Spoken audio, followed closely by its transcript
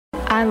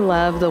I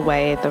love the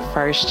way the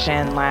First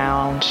Gen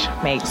Lounge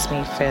makes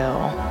me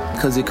feel.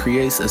 Because it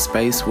creates a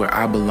space where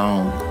I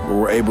belong. Where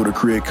we're able to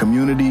create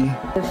community.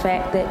 The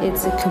fact that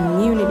it's a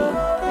community.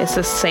 It's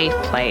a safe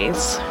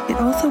place. It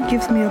also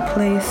gives me a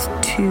place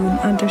to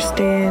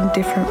understand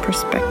different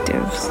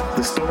perspectives.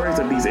 The stories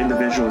of these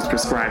individuals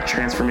prescribe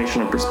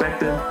transformational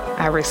perspective.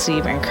 I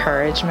receive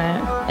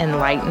encouragement,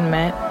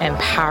 enlightenment,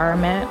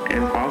 empowerment.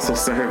 And also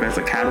serve as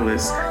a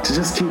catalyst to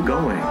just keep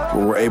going.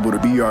 Where we're able to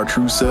be our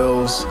true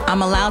selves.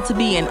 I'm allowed to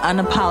be an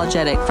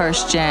unapologetic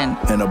first gen.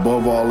 And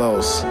above all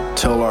else,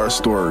 tell our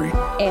story.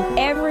 And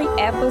every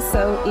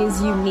episode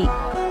is unique.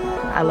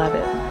 I love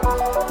it.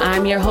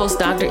 I'm your host,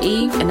 Dr.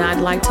 Eve, and I'd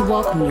like to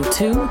welcome you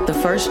to the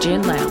First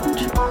Gen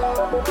Lounge.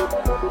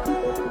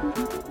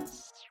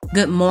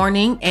 Good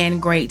morning and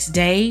great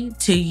day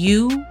to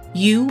you,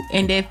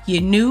 and if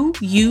you're new,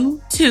 you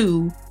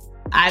too.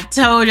 I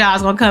told y'all I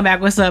was going to come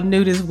back with something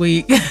new this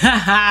week.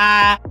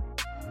 I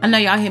know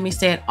y'all hear me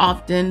say it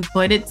often,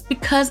 but it's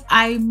because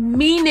I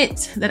mean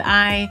it that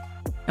I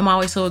am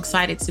always so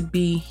excited to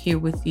be here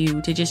with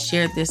you to just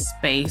share this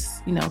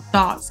space,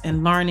 thoughts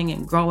and learning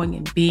and growing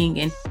and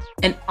being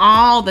and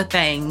all the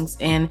things,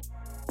 and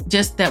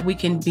just that we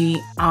can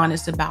be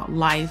honest about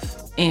life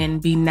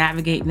and be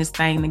navigating this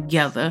thing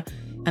together.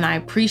 And I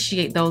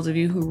appreciate those of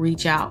you who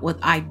reach out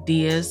with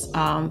ideas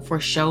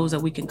for shows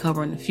that we can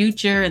cover in the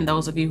future, and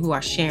those of you who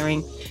are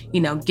sharing,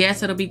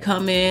 guests that'll be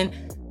coming.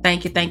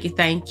 Thank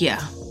you.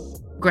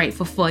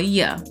 Grateful for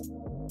you.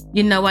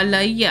 I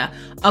love you.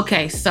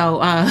 Okay, so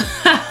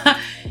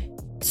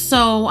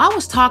so I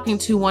was talking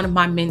to one of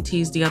my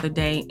mentees the other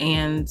day,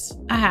 and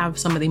I have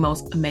some of the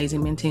most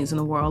amazing mentees in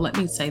the world. Let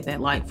me say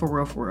that, like, for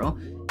real.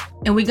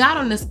 And we got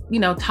on this,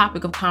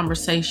 topic of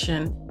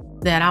conversation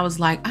that I was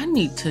like, I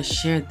need to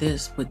share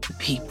this with the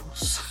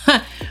peoples.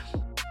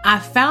 I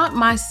found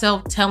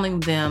myself telling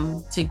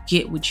them to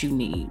get what you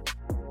need,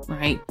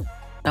 right?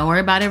 Don't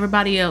worry about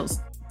everybody else,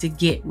 to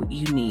get what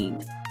you need.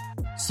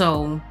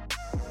 So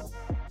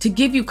to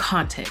give you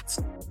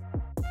context,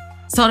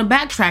 so to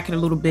backtrack it a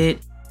little bit,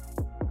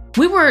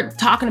 we were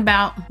talking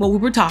about what we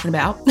were talking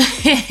about.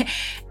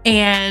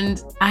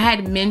 And I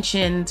had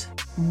mentioned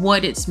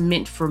what it's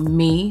meant for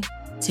me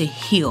to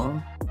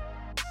heal.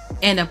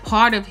 And a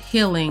part of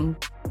healing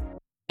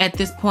at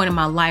this point in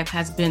my life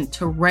has been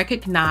to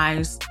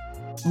recognize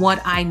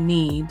what I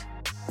need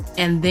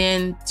and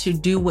then to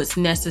do what's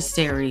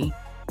necessary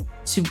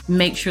to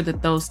make sure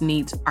that those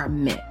needs are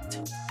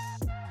met.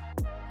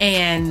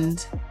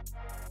 And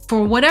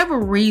for whatever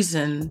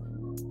reason,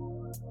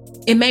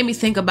 it made me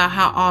think about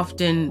how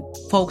often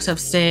folks have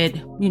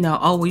said,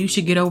 oh, well, you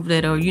should get over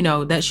that,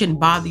 or, that shouldn't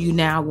bother you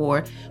now,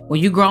 or, well,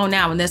 you're grown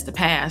now and that's the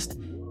past.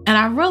 And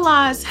I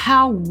realized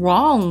how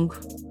wrong,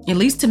 at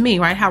least to me,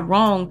 right, how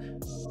wrong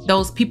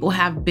those people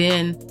have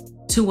been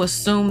to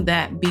assume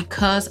that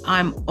because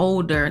I'm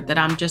older that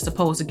I'm just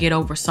supposed to get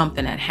over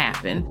something that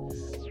happened.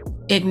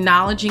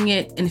 Acknowledging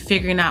it and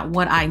figuring out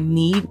what I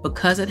need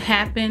because it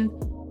happened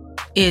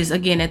is,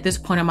 again, at this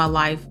point in my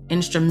life,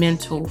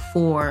 instrumental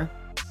for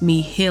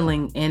me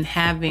healing and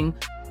having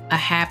a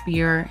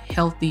happier,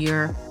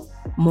 healthier,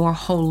 more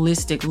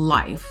holistic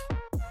life.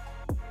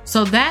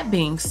 So that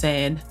being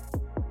said,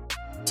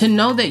 to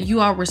know that you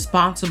are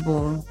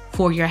responsible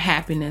for your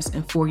happiness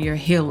and for your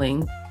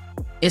healing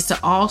is to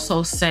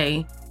also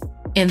say,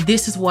 and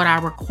this is what I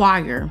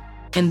require,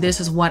 and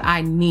this is what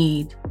I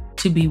need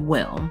to be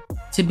well,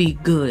 to be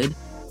good,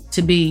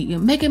 to be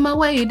making my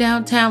way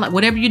downtown, like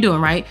whatever you're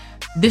doing, right?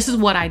 This is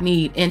what I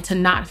need, and to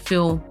not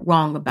feel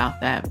wrong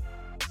about that.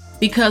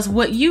 Because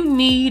what you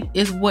need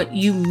is what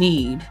you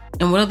need,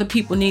 and what other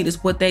people need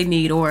is what they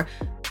need. Or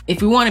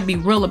if we want to be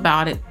real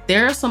about it,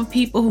 there are some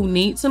people who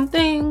need some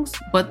things,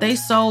 but they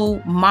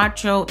so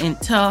macho and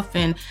tough,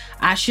 and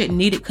I shouldn't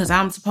need it because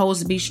I'm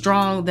supposed to be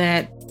strong,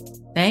 that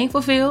they ain't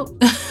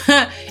fulfilled.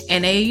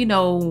 And they,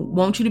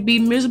 want you to be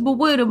miserable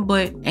with them,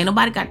 but ain't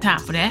nobody got time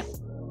for that.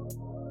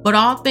 But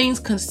all things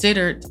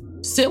considered,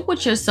 sit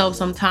with yourself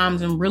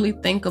sometimes and really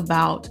think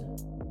about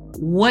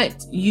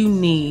what you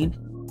need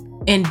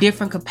in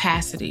different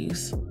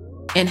capacities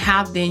and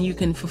how then you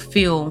can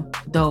fulfill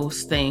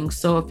those things.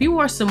 So if you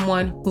are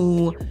someone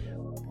who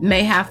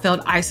may have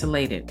felt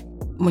isolated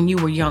when you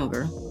were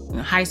younger, in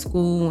high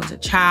school, as a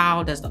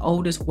child, as the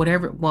oldest,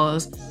 whatever it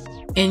was,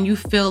 and you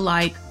feel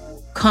like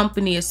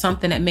company is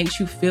something that makes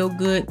you feel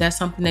good, that's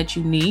something that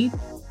you need,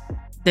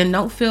 then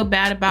don't feel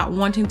bad about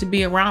wanting to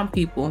be around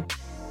people,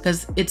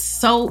 because it's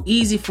so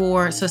easy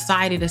for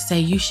society to say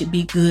you should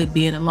be good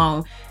being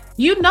alone.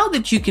 You know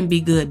that you can be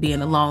good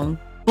being alone.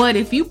 But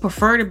if you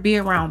prefer to be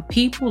around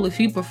people, if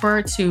you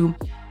prefer to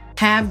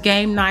have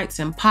game nights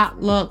and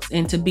potlucks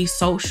and to be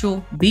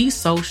social,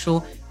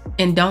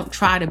 and don't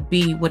try to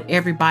be what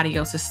everybody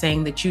else is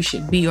saying that you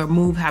should be, or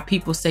move how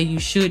people say you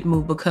should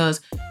move because,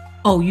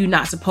 you're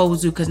not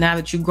supposed to, because now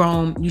that you're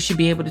grown, you should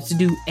be able to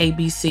do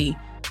ABC.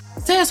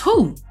 Says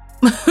who?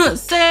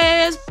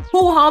 Says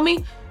who,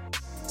 homie?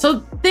 So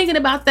thinking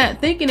about that,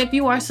 thinking if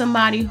you are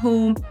somebody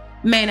who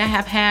may not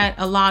have had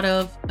a lot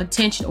of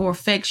attention or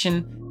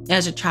affection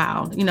as a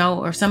child,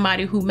 or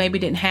somebody who maybe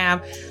didn't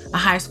have a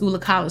high school or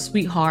college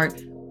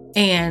sweetheart,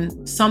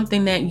 and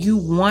something that you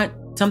want,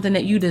 something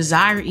that you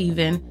desire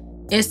even,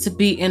 is to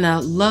be in a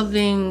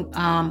loving,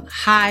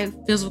 high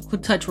physical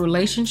touch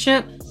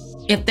relationship.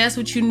 If that's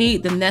what you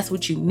need, then that's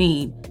what you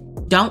need.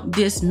 Don't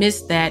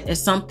dismiss that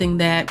as something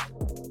that,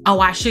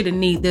 I shouldn't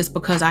need this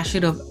because I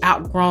should have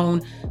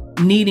outgrown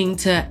needing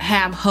to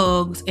have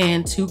hugs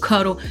and to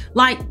cuddle.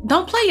 Like,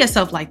 don't play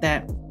yourself like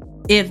that.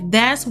 If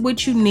that's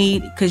what you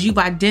need, because you've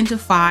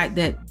identified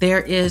that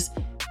there is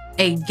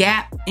a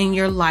gap in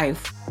your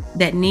life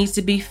that needs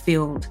to be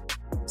filled,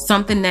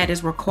 something that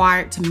is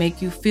required to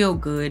make you feel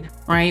good,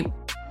 right?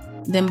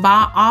 Then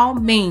by all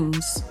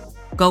means,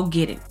 go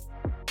get it.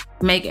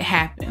 Make it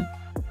happen.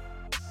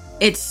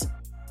 It's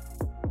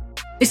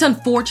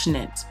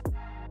unfortunate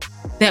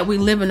that we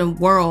live in a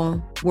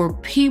world where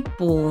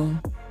people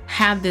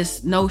have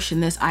this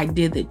notion, this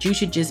idea that you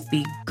should just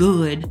be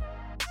good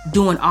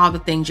doing all the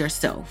things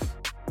yourself.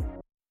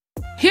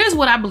 Here's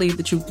what I believe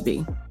the truth to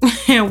be.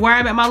 And where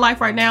I'm at my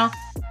life right now,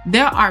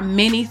 there are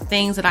many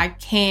things that I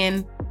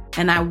can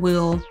and I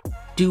will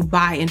do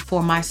by and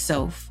for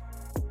myself.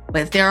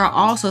 But there are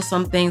also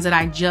some things that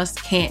I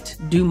just can't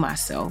do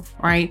myself,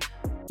 right?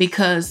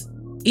 Because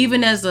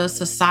even as a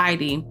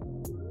society,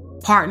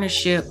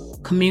 partnership,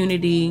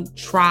 community,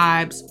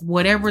 tribes,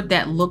 whatever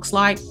that looks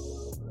like,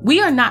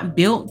 we are not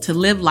built to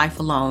live life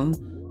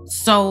alone.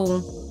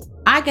 So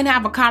I can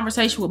have a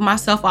conversation with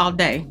myself all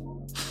day.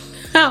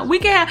 We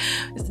can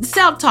have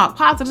self-talk,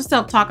 positive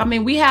self-talk. I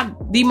mean, we have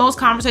the most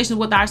conversations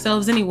with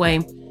ourselves anyway,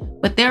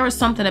 but there is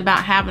something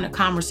about having a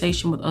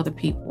conversation with other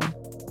people.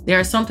 There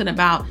is something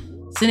about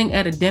sitting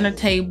at a dinner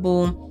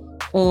table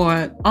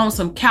or on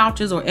some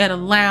couches or at a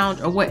lounge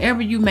or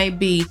wherever you may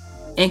be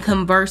and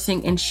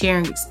conversing and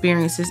sharing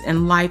experiences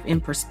and life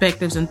and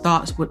perspectives and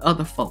thoughts with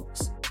other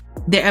folks.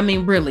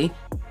 Really,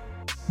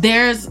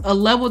 there's a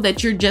level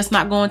that you're just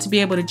not going to be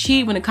able to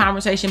achieve in a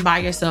conversation by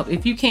yourself.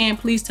 If you can,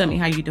 please tell me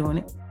how you're doing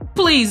it.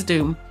 Please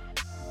do.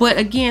 But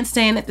again,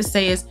 saying that to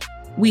say is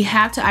we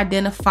have to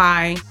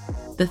identify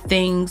the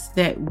things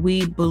that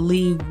we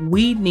believe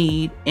we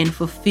need and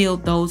fulfill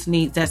those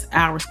needs. That's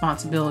our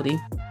responsibility.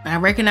 I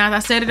recognize I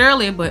said it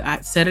earlier, but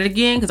I said it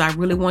again because I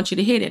really want you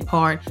to hit it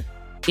hard.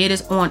 It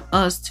is on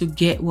us to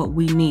get what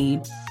we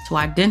need, to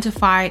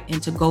identify it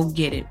and to go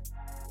get it.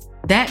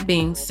 That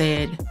being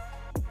said,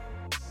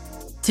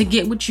 to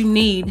get what you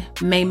need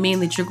may mean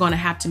that you're going to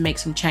have to make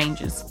some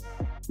changes.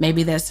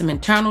 Maybe there's some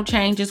internal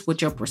changes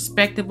with your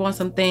perspective on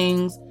some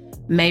things.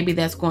 Maybe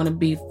that's going to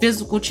be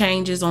physical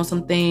changes on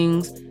some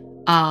things.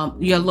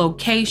 Your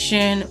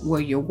location,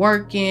 where you're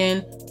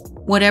working,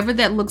 whatever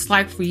that looks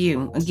like for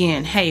you.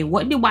 Again, hey,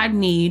 what do I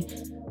need?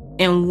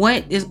 And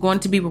what is going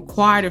to be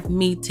required of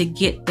me to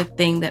get the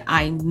thing that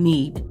I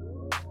need?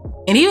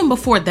 And even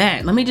before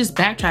that, let me just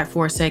backtrack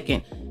for a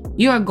second.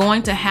 You are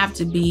going to have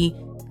to be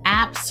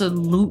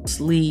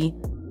absolutely,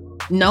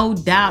 no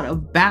doubt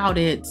about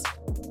it,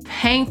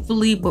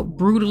 painfully but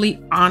brutally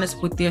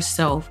honest with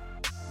yourself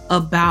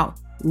about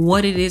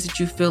what it is that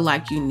you feel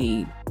like you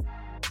need.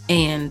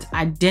 And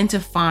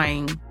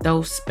identifying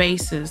those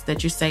spaces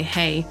that you say,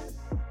 hey,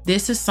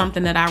 this is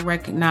something that I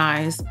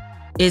recognize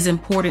is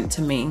important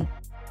to me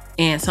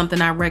and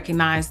something I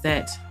recognize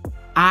that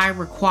I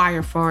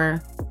require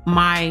for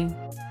my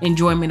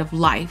enjoyment of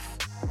life.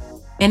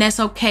 And that's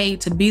okay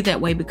to be that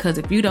way, because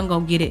if you don't go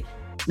get it,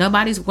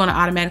 nobody's going to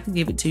automatically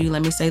give it to you.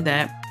 Let me say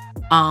that.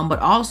 But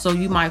also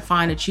you might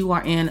find that you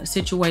are in a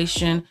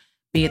situation,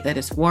 be it that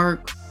it's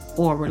work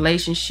or a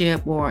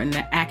relationship or in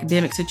an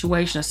academic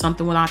situation or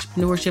something with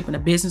entrepreneurship and a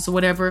business or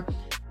whatever,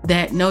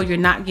 that no, you're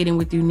not getting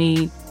what you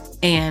need.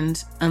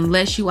 And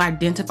unless you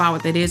identify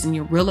what that is and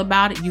you're real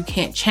about it, you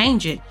can't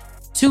change it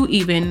to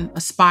even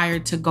aspire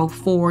to go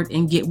forward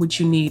and get what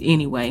you need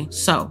anyway.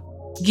 So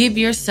give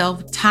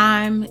yourself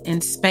time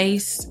and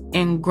space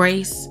and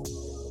grace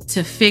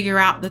to figure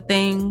out the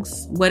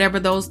things, whatever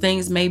those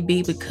things may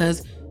be,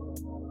 because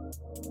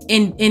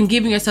in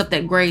giving yourself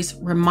that grace,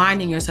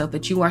 reminding yourself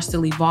that you are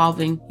still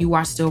evolving, you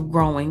are still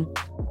growing.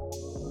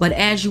 But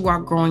as you are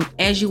growing,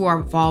 as you are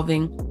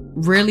evolving,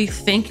 really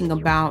thinking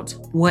about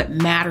what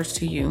matters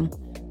to you.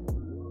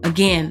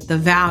 Again, the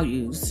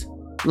values,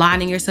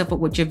 lining yourself up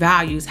with your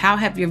values. How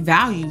have your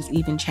values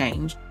even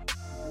changed?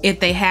 If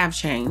they have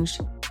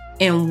changed,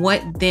 and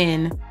what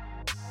then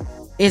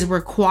is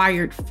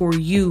required for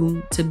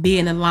you to be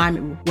in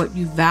alignment with what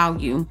you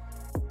value,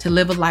 to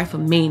live a life of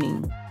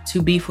meaning,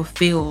 to be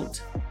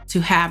fulfilled, to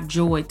have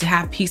joy, to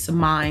have peace of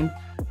mind,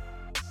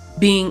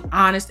 being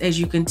honest as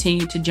you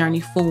continue to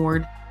journey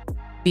forward,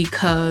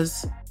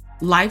 because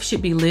life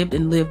should be lived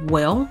and lived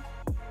well.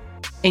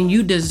 And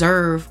you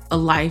deserve a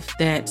life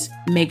that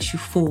makes you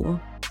full,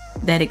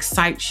 that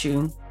excites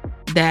you,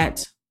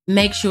 that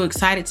makes you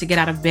excited to get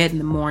out of bed in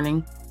the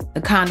morning.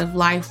 The kind of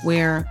life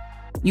where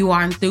you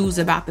are enthused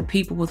about the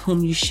people with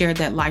whom you share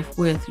that life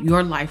with,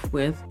 your life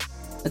with.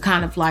 The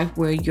kind of life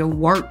where your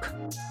work,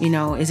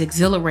 is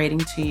exhilarating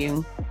to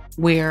you,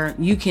 where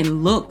you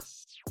can look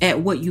at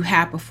what you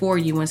have before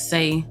you and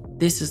say,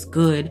 this is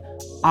good,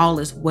 all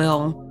is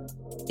well.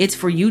 It's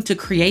for you to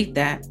create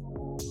that.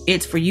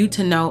 It's for you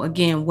to know,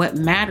 again, what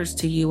matters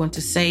to you and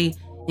to say,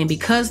 and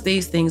because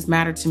these things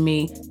matter to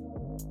me,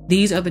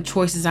 these are the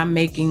choices I'm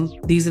making.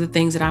 These are the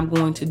things that I'm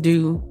going to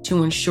do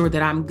to ensure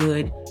that I'm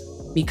good,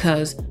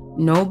 because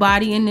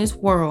nobody in this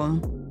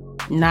world,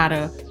 not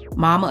a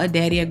mama, a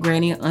daddy, a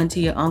granny, a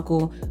auntie, a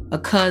uncle, a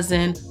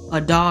cousin,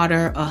 a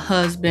daughter, a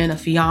husband, a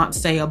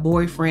fiance, a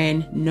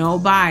boyfriend,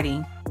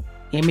 nobody,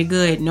 hear me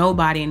good,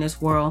 nobody in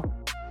this world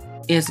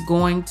is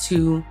going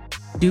to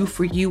do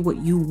for you what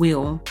you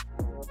will.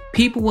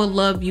 People will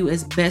love you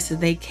as best as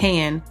they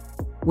can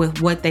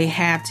with what they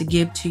have to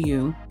give to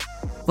you.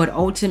 But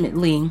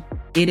ultimately,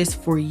 it is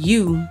for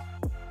you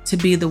to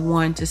be the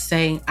one to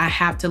say, I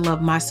have to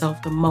love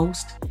myself the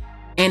most.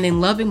 And in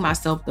loving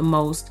myself the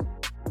most,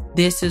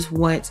 this is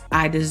what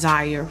I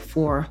desire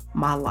for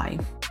my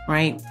life,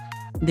 right?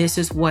 This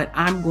is what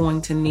I'm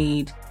going to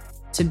need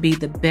to be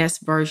the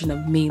best version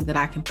of me that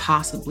I can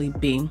possibly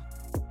be.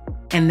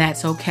 And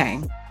that's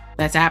okay.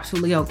 That's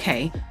absolutely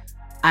okay.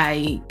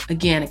 I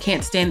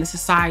can't stand that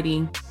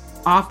society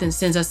often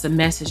sends us a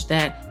message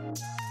that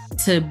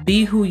to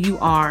be who you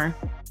are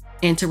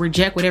and to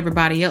reject what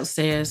everybody else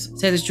says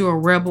that you're a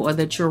rebel or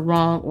that you're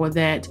wrong or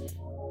that,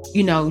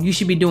 you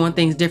should be doing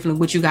things differently,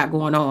 what you got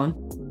going on.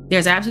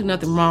 There's absolutely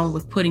nothing wrong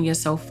with putting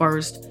yourself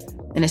first.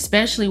 And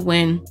especially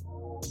when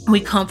we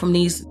come from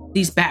these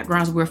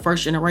backgrounds, we're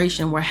first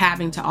generation, we're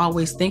having to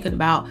always thinking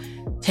about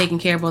taking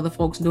care of other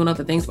folks, doing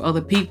other things for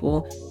other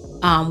people.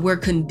 We're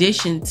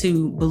conditioned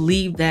to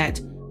believe that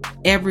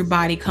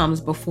everybody comes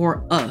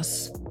before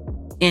us.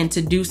 And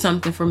to do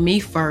something for me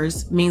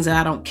first means that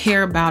I don't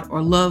care about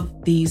or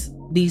love these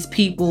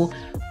people,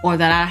 or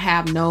that I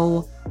have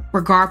no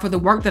regard for the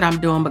work that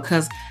I'm doing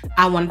because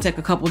I want to take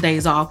a couple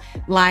days off.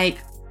 Like,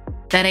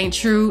 that ain't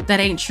true. That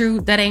ain't true.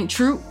 That ain't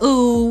true.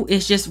 Ooh,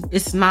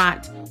 it's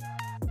not.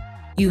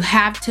 You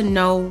have to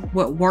know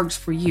what works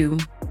for you,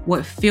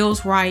 what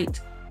feels right,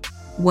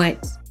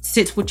 what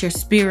sits with your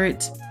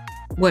spirit,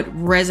 what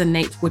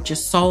resonates with your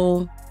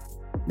soul.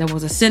 There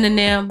was a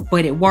synonym,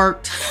 but it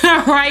worked,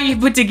 right?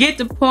 But to get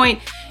the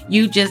point,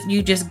 you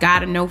just got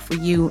to know for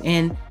you.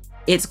 And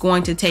it's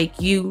going to take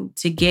you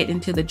to get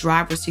into the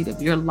driver's seat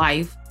of your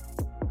life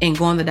and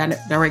go in the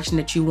direction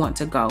that you want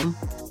to go.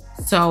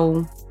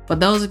 So for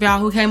those of y'all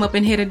who came up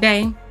in here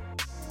today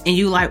and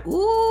you like,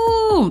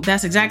 ooh,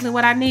 that's exactly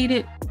what I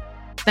needed.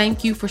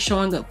 Thank you for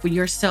showing up for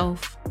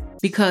yourself,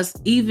 because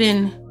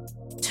even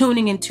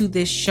tuning into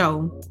this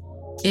show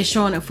is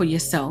showing up for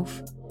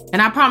yourself.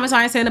 And I promise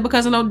I ain't saying it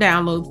because of no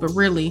downloads, but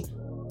really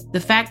the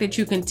fact that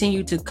you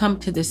continue to come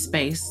to this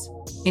space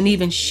and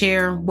even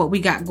share what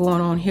we got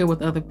going on here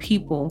with other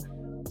people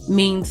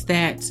means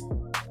that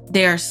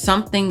there's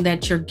something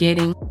that you're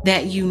getting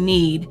that you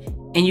need,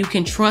 and you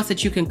can trust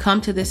that you can come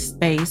to this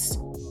space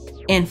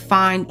and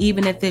find,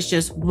 even if it's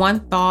just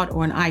one thought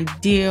or an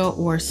idea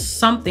or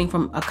something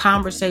from a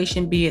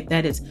conversation, be it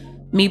that it's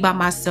me by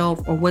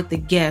myself or with the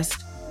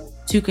guest,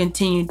 to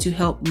continue to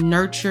help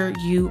nurture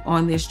you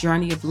on this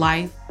journey of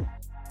life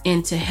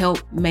and to help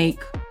make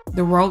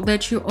the road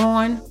that you're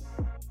on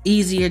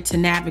easier to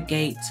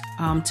navigate,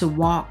 to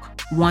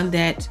walk, one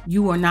that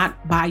you are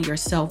not by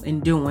yourself in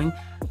doing.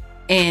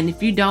 And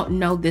if you don't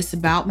know this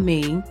about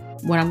me,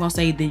 what I'm going to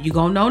say, then you're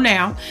going to know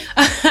now,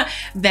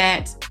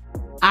 that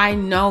I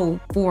know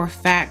for a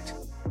fact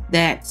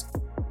that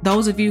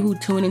those of you who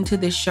tune into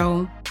this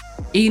show,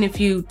 even if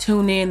you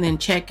tune in and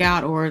check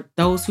out, or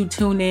those who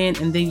tune in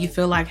and then you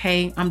feel like,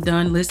 hey, I'm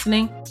done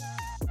listening,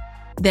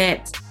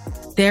 that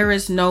there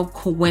is no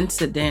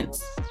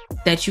coincidence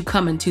that you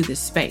come into this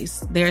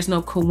space. There's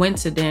no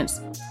coincidence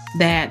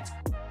that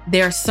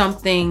there's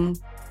something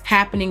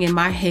happening in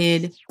my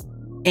head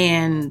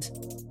and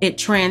it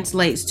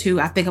translates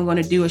to, I think I'm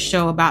going to do a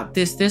show about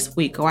this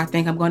week, or I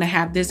think I'm going to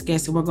have this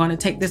guest and we're going to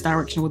take this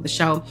direction with the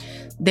show.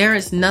 There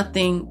is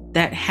nothing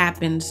that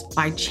happens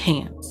by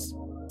chance.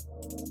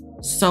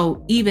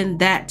 So even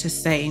that to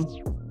say,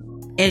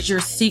 as you're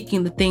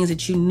seeking the things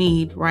that you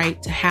need,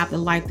 right, to have the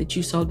life that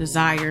you so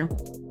desire,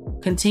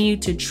 continue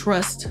to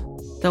trust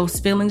those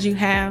feelings you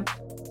have,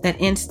 that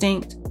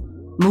instinct,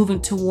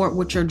 moving toward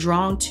what you're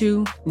drawn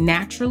to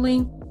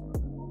naturally,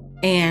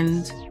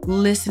 and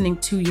listening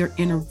to your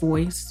inner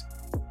voice,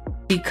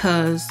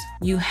 because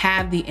you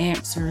have the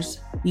answers.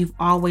 You've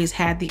always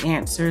had the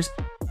answers.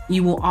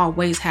 You will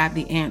always have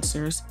the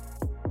answers.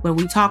 But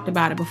we talked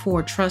about it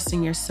before,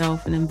 trusting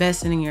yourself and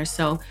investing in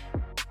yourself.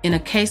 In a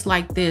case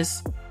like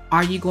this,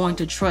 are you going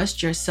to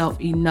trust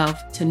yourself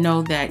enough to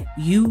know that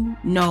you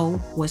know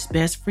what's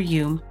best for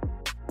you,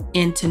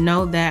 and to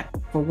know that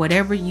for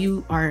whatever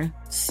you are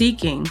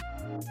seeking,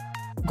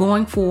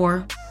 going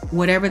for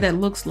whatever that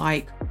looks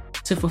like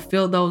to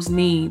fulfill those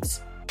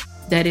needs,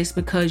 that is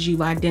because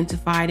you've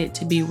identified it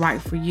to be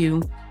right for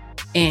you,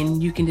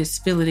 and you can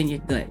just feel it in your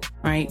gut,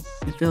 right?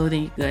 You feel it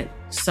in your gut.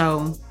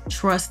 So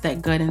trust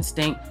that gut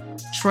instinct,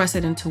 trust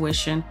that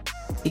intuition,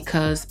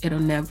 because it'll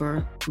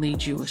never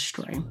lead you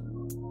astray.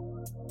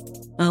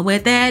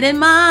 With that in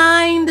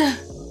mind,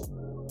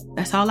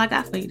 that's all I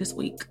got for you this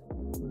week.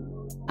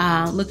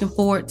 Looking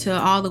forward to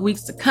all the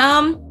weeks to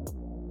come.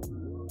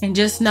 And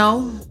just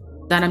know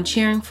that I'm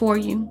cheering for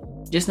you.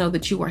 Just know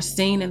that you are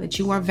seen and that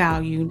you are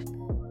valued.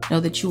 Know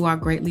that you are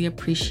greatly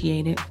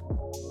appreciated.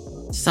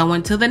 So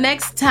until the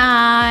next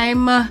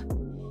time,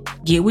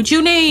 get what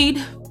you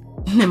need.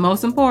 And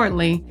most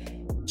importantly,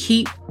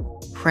 keep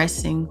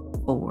pressing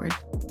forward.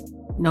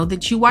 Know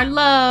that you are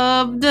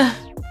loved.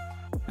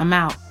 I'm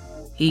out.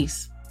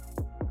 Peace.